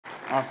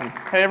Awesome.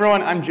 Hey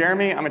everyone, I'm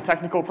Jeremy. I'm a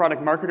technical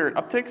product marketer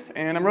at Uptycs,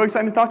 and I'm really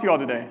excited to talk to you all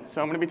today.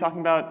 So I'm going to be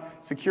talking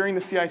about securing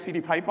the CI/CD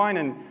pipeline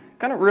and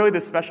kind of really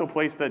the special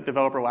place that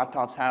developer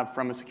laptops have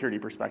from a security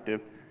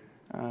perspective.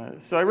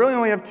 So I really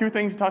only have two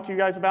things to talk to you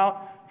guys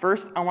about.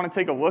 First, I want to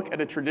take a look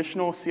at a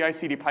traditional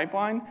CI/CD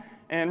pipeline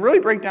and really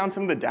break down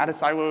some of the data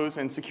silos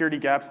and security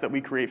gaps that we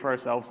create for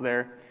ourselves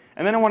there.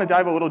 And then I want to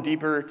dive a little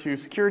deeper to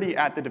security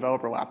at the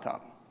developer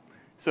laptop.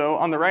 So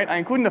on the right, I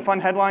included a fun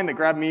headline that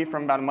grabbed me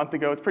from about a month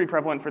ago. It's pretty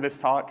prevalent for this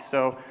talk.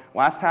 So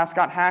LastPass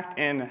got hacked,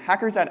 and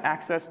hackers had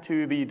access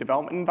to the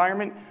development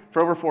environment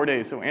for over 4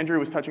 days. So Andrew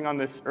was touching on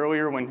this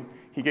earlier when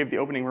he gave the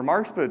opening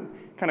remarks, but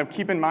kind of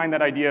keep in mind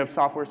that idea of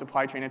software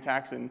supply chain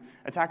attacks and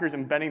attackers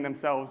embedding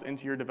themselves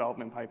into your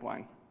development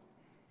pipeline.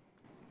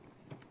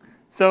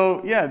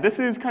 So yeah, this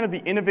is kind of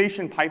the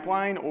innovation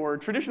pipeline or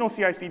traditional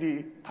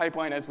CI/CD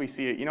pipeline as we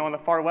see it. You know, on the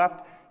far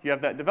left, you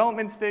have that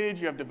development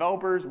stage. You have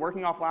developers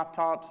working off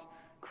laptops,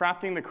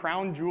 crafting the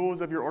crown jewels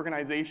of your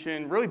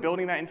organization, really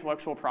building that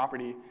intellectual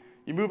property.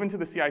 You move into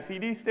the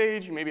CI/CD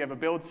stage, you maybe have a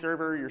build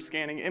server, you're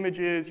scanning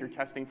images, you're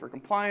testing for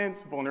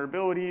compliance,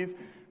 vulnerabilities,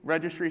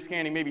 registry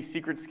scanning, maybe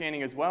secret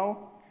scanning as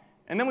well.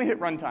 And then we hit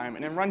runtime,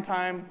 and in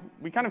runtime,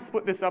 we kind of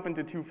split this up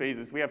into two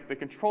phases. We have the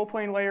control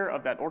plane layer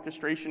of that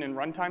orchestration and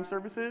runtime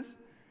services,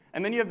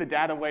 and then you have the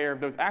data layer of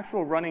those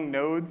actual running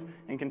nodes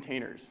and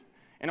containers.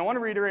 And I want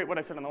to reiterate what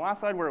I said on the last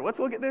slide, where let's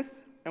look at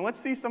this, and let's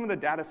see some of the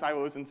data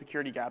silos and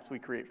security gaps we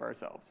create for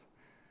ourselves.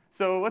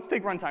 So let's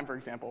take runtime, for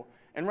example.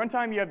 In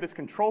runtime, you have this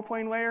control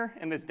plane layer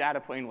and this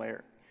data plane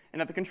layer.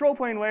 And at the control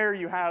plane layer,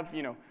 you have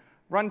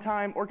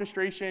runtime,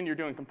 orchestration, you're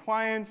doing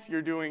compliance,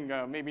 you're doing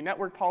maybe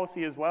network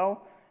policy as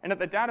well. And at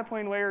the data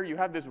plane layer, you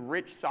have this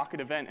rich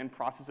socket event and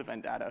process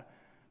event data.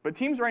 But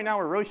teams right now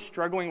are really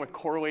struggling with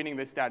correlating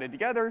this data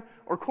together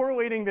or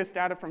correlating this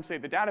data from, say,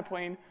 the data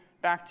plane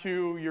back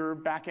to your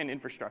back-end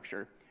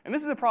infrastructure. And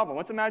this is a problem.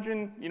 Let's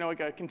imagine like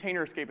a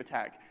container escape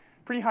attack.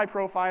 Pretty high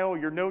profile,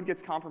 your node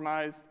gets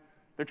compromised.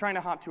 They're trying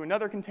to hop to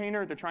another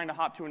container, they're trying to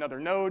hop to another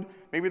node,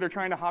 maybe they're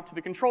trying to hop to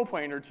the control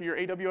plane or to your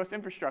AWS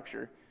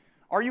infrastructure.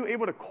 Are you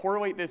able to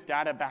correlate this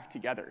data back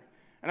together?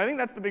 And I think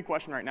that's the big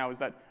question right now, is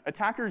that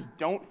attackers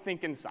don't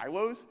think in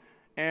silos,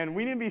 and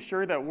we need to be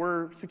sure that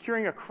we're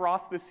securing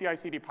across this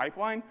CI/CD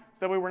pipeline,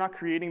 so that way we're not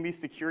creating these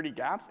security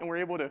gaps, and we're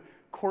able to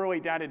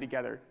correlate data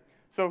together.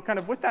 So kind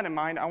of with that in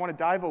mind, I want to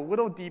dive a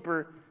little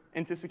deeper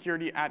into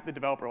security at the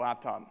developer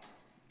laptop.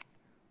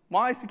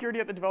 Why security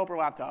at the developer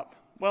laptop?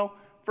 Well,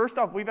 first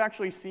off, we've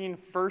actually seen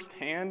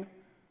firsthand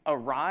a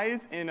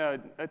rise in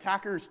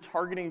attackers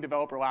targeting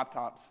developer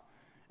laptops.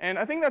 And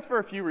I think that's for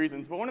a few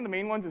reasons, but one of the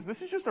main ones is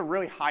this is just a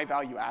really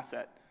high-value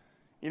asset.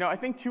 I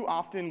think too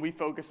often we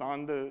focus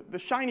on the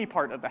shiny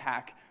part of the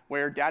hack,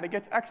 where data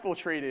gets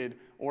exfiltrated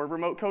or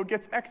remote code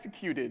gets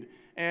executed.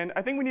 And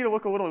I think we need to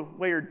look a little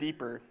layer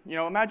deeper.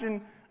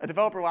 Imagine a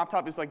developer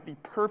laptop is like the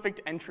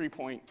perfect entry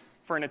point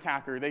for an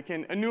attacker. They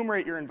can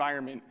enumerate your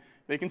environment.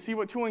 They can see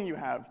what tooling you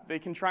have. They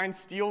can try and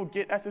steal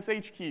Git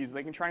SSH keys.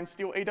 They can try and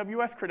steal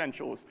AWS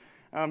credentials.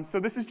 So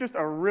this is just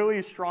a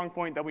really strong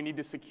point that we need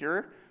to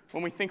secure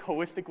when we think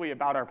holistically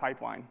about our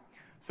pipeline.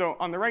 So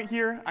on the right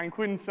here, I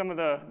included some of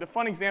the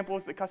fun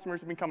examples that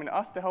customers have been coming to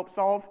us to help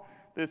solve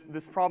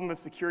this problem of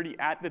security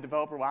at the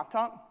developer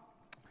laptop.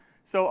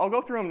 So I'll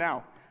go through them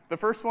now. The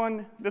first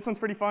one, this one's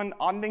pretty fun,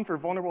 auditing for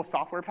vulnerable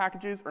software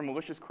packages or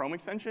malicious Chrome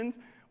extensions.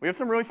 We have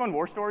some really fun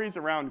war stories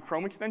around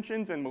Chrome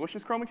extensions and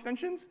malicious Chrome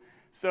extensions.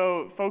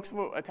 So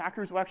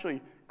attackers will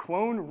actually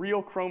clone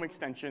real Chrome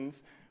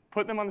extensions,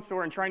 put them on the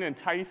store, and trying to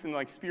entice and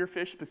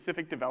spearfish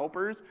specific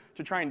developers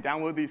to try and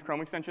download these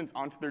Chrome extensions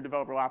onto their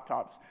developer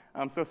laptops.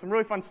 So some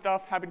really fun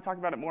stuff. Happy to talk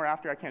about it more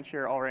after. I can't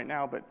share it all right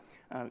now. But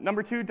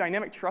number two,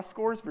 dynamic trust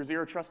scores for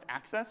zero trust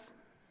access.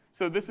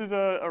 So this is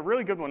a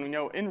really good one.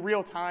 In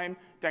real time,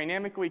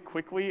 dynamically,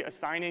 quickly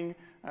assigning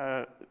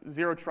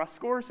zero trust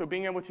scores. So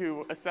being able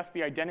to assess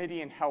the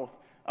identity and health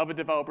of a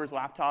developer's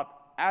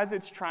laptop as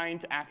it's trying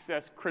to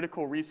access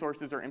critical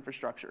resources or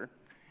infrastructure.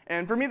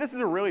 And for me, this is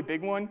a really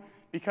big one,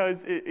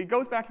 because it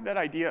goes back to that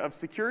idea of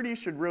security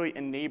should really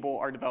enable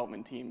our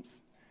development teams.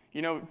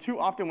 Too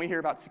often we hear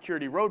about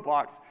security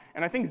roadblocks,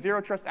 and I think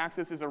zero trust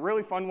access is a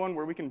really fun one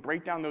where we can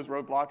break down those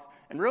roadblocks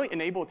and really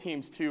enable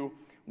teams to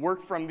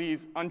work from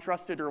these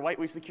untrusted or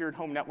lightly secured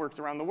home networks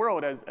around the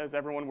world as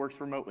everyone works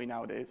remotely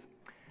nowadays.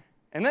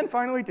 And then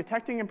finally,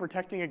 detecting and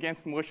protecting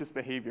against malicious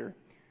behavior.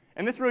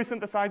 And this really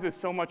synthesizes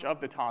so much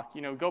of the talk.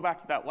 Go back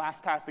to that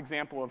LastPass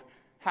example of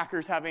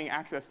hackers having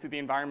access to the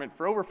environment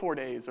for over 4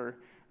 days, or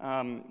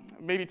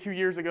maybe 2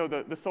 years ago,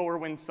 the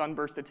SolarWinds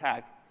Sunburst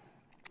attack.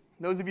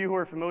 Those of you who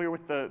are familiar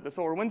with the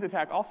SolarWinds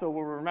attack also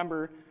will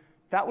remember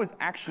that was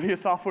actually a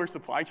software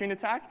supply chain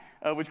attack,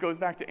 which goes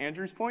back to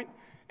Andrew's point.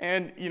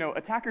 And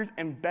attackers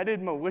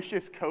embedded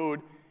malicious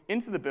code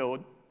into the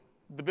build.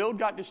 The build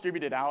got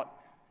distributed out,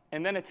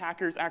 and then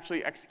attackers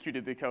actually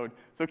executed the code.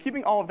 So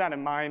keeping all of that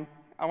in mind,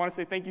 I want to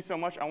say thank you so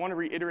much. I want to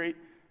reiterate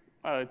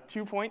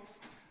 2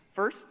 points.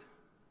 First,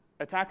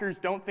 attackers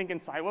don't think in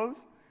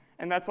silos,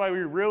 and that's why we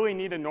really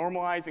need to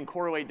normalize and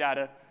correlate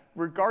data,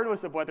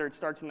 regardless of whether it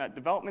starts in that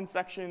development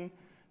section,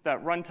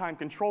 that runtime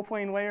control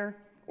plane layer,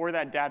 or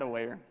that data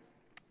layer.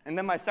 And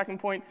then my second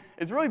point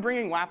is really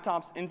bringing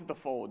laptops into the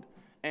fold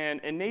and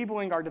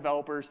enabling our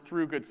developers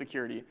through good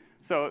security.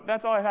 So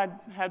that's all I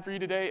had for you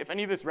today. If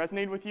any of this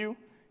resonated with you,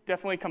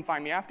 definitely come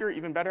find me after.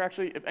 Even better,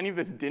 actually, if any of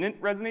this didn't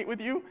resonate with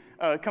you,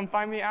 come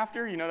find me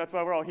after. You know, that's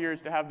why we're all here,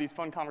 is to have these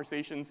fun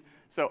conversations.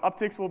 So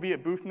Uptycs will be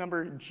at booth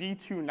number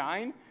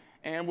G29,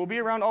 and we'll be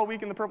around all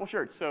week in the purple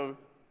shirts. So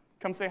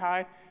come say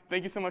hi.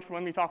 Thank you so much for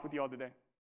letting me talk with you all today.